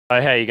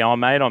Oh, how you going,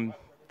 mate? I'm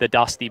the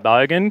Dusty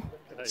Bogan.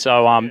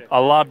 So I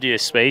loved your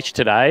speech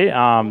today.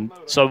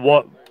 So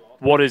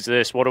what is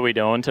this? What are we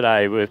doing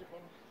today?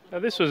 Now,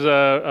 this was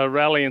a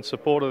rally in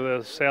support of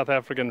the South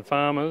African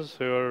farmers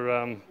who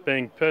are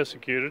being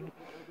persecuted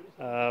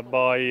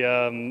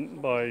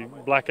by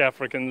black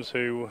Africans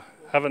who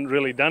haven't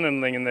really done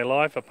anything in their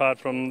life apart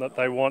from that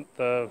they want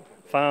the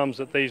farms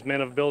that these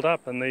men have built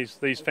up and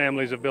these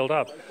families have built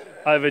up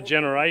over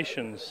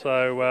generations.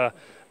 So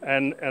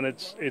and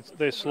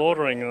they're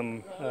slaughtering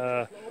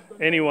them.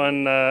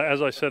 Anyone,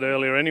 as I said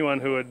earlier, anyone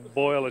who would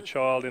boil a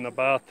child in a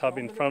bathtub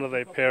in front of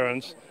their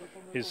parents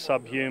is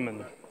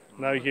subhuman.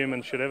 No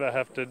human should ever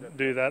have to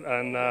do that,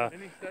 and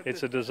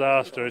it's a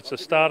disaster. It's the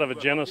start of a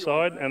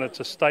genocide, and it's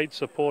a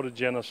state-supported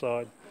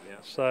genocide.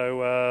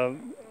 So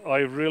I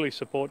really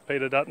support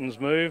Peter Dutton's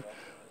move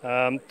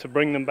to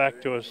bring them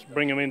back to us,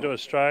 bring them into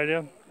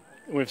Australia.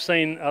 We've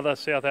seen other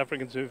South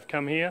Africans who've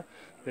come here.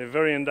 They're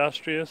very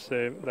industrious.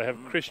 They have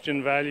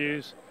Christian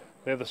values.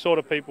 They're the sort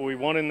of people we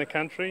want in the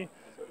country.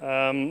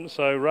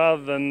 So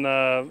rather than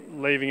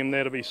leaving them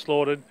there to be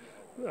slaughtered,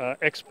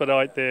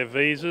 expedite their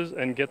visas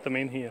and get them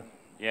in here.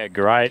 Yeah,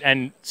 great.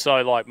 And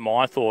so, like,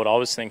 my thought, I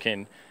was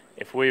thinking,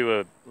 if we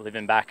were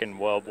living back in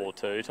World War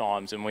II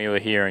times and we were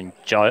hearing,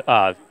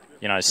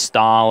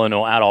 Stalin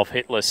or Adolf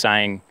Hitler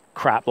saying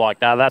crap like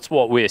that, that's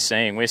what we're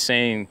seeing. We're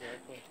seeing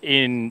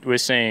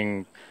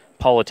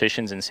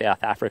politicians in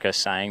South Africa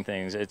saying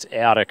things. It's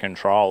out of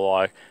control.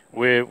 Like,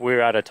 we're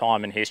at a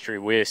time in history,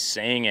 we're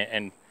seeing it,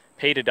 and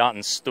Peter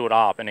Dutton stood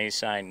up and he's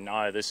saying,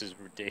 no, this is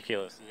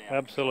ridiculous.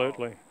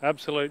 Absolutely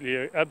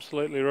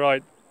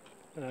right.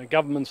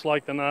 Governments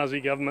like the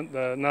Nazi government,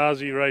 the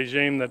Nazi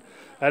regime that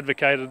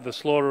advocated the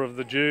slaughter of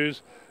the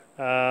Jews,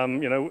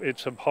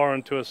 it's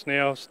abhorrent to us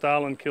now.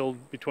 Stalin killed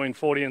between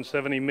 40 and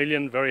 70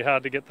 million, very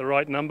hard to get the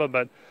right number,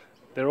 but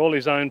they're all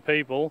his own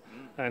people.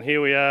 And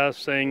here we are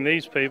seeing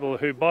these people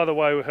who, by the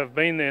way, have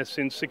been there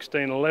since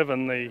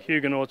 1611. The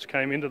Huguenots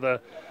came into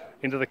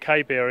the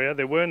Cape area.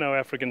 There were no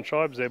African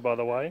tribes there, by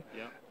the way.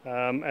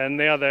 And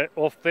now they're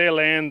off their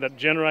land that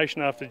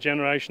generation after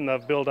generation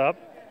they've built up.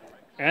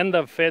 And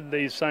they've fed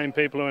these same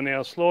people who are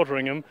now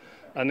slaughtering them,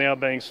 are now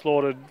being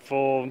slaughtered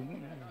for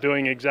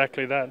doing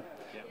exactly that.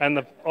 And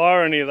the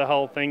irony of the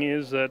whole thing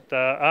is that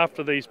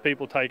after these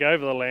people take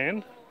over the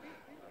land,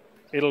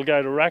 it'll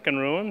go to rack and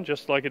ruin,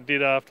 just like it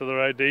did after the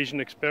Rhodesian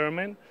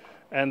experiment.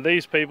 And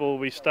these people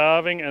will be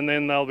starving, and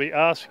then they'll be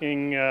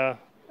asking our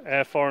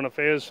foreign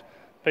affairs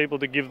people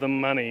to give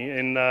them money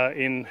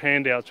in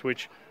handouts,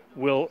 which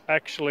will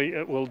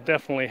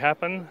definitely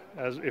happen.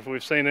 As if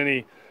we've seen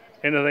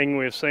anything,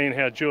 we've seen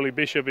how Julie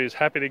Bishop is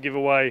happy to give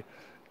away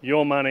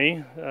your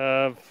money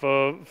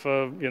for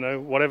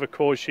whatever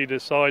cause she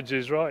decides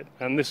is right.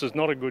 And this is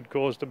not a good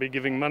cause to be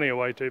giving money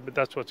away to, but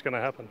that's what's going to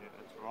happen.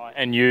 That's right.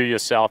 And you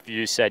yourself,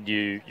 you said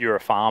you're a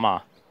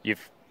farmer. Yeah,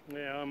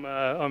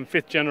 I'm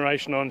fifth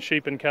generation on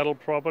sheep and cattle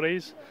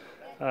properties.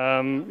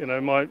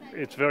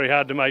 It's very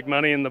hard to make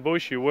money in the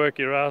bush. You work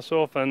your ass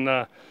off, and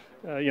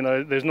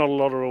there's not a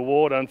lot of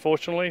reward,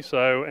 unfortunately.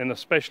 So, and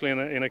especially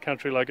in a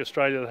country like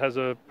Australia that has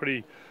a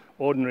pretty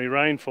ordinary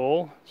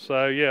rainfall.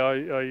 So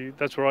yeah,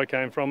 that's where I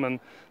came from,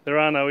 and there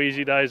are no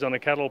easy days on a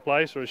cattle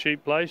place or a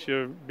sheep place.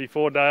 You're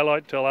before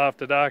daylight till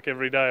after dark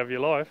every day of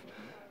your life,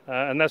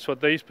 and that's what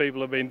these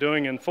people have been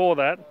doing. And for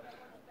that,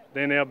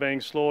 they're now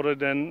being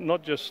slaughtered, and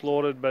not just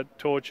slaughtered, but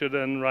tortured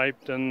and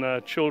raped,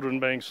 and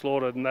children being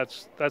slaughtered, and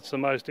that's the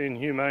most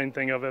inhumane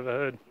thing I've ever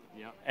heard.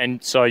 Yeah.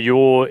 And so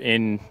you're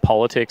in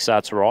politics,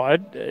 that's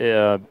right?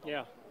 Yeah,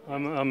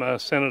 I'm a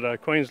senator,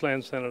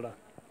 Queensland senator.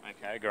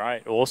 Okay,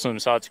 great, awesome.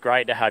 So it's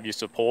great to have your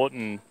support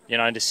and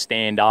to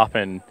stand up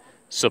and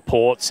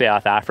support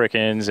South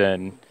Africans,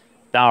 and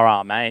they're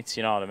our mates.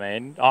 You know what I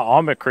mean?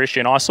 I'm a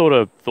Christian. I sort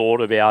of thought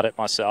about it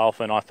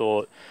myself, and I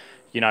thought,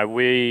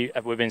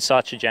 we've been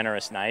such a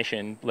generous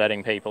nation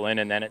letting people in,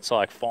 and then it's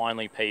like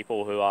finally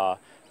people who are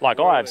like,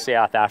 I have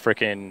South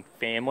African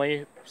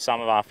family. Some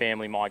of our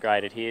family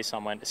migrated here.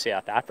 Some went to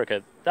South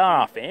Africa. They're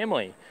our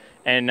family.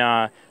 And,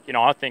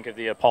 I think of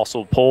the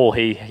Apostle Paul.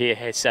 He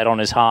has said on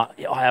his heart,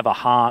 I have a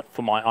heart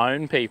for my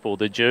own people,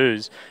 the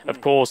Jews. Of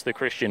course, the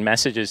Christian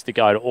message is to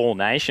go to all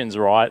nations,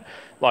 right?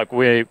 Like,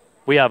 we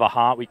have a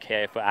heart, we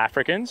care for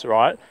Africans,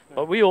 right?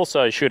 But we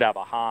also should have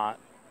a heart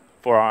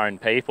for our own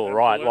people, Absolutely.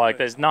 Right? Like,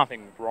 there's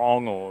nothing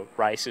wrong or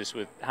racist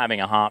with having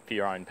a heart for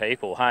your own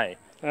people, hey?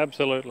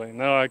 Absolutely.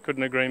 No, I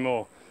couldn't agree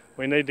more.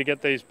 We need to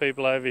get these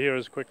people over here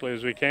as quickly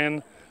as we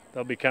can.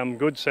 They'll become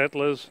good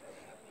settlers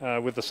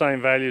with the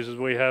same values as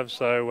we have.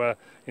 So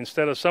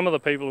instead of some of the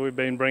people we've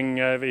been bringing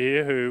over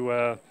here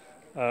who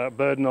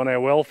burden on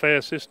our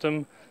welfare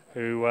system,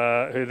 who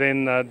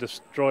then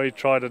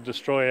try to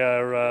destroy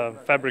our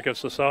fabric of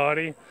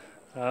society,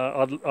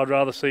 I'd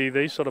rather see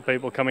these sort of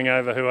people coming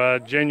over who are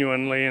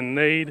genuinely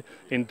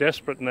in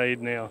desperate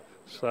need now.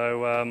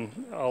 So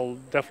I'll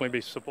definitely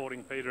be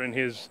supporting Peter in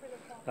his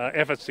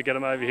efforts to get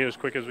them over here as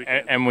quick as we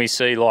can. And we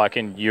see, like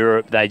in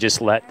Europe, they just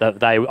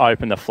they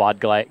open the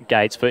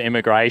floodgates for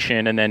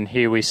immigration, and then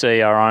here we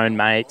see our own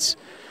mates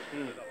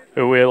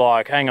who we're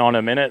like, hang on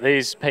a minute,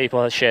 these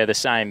people share the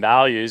same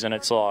values, and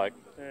it's like,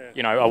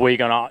 you know, are we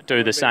going to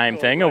do the same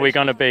thing? Are we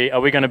going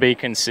to be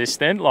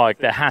consistent? Like,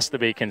 there has to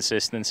be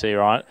consistency,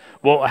 right?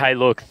 Well, hey,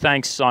 look,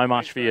 thanks so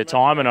much for your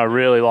time, and I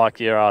really like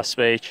your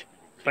speech.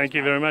 Thank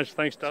you very much.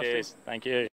 Thanks, Dusty. Cheers. Thank you.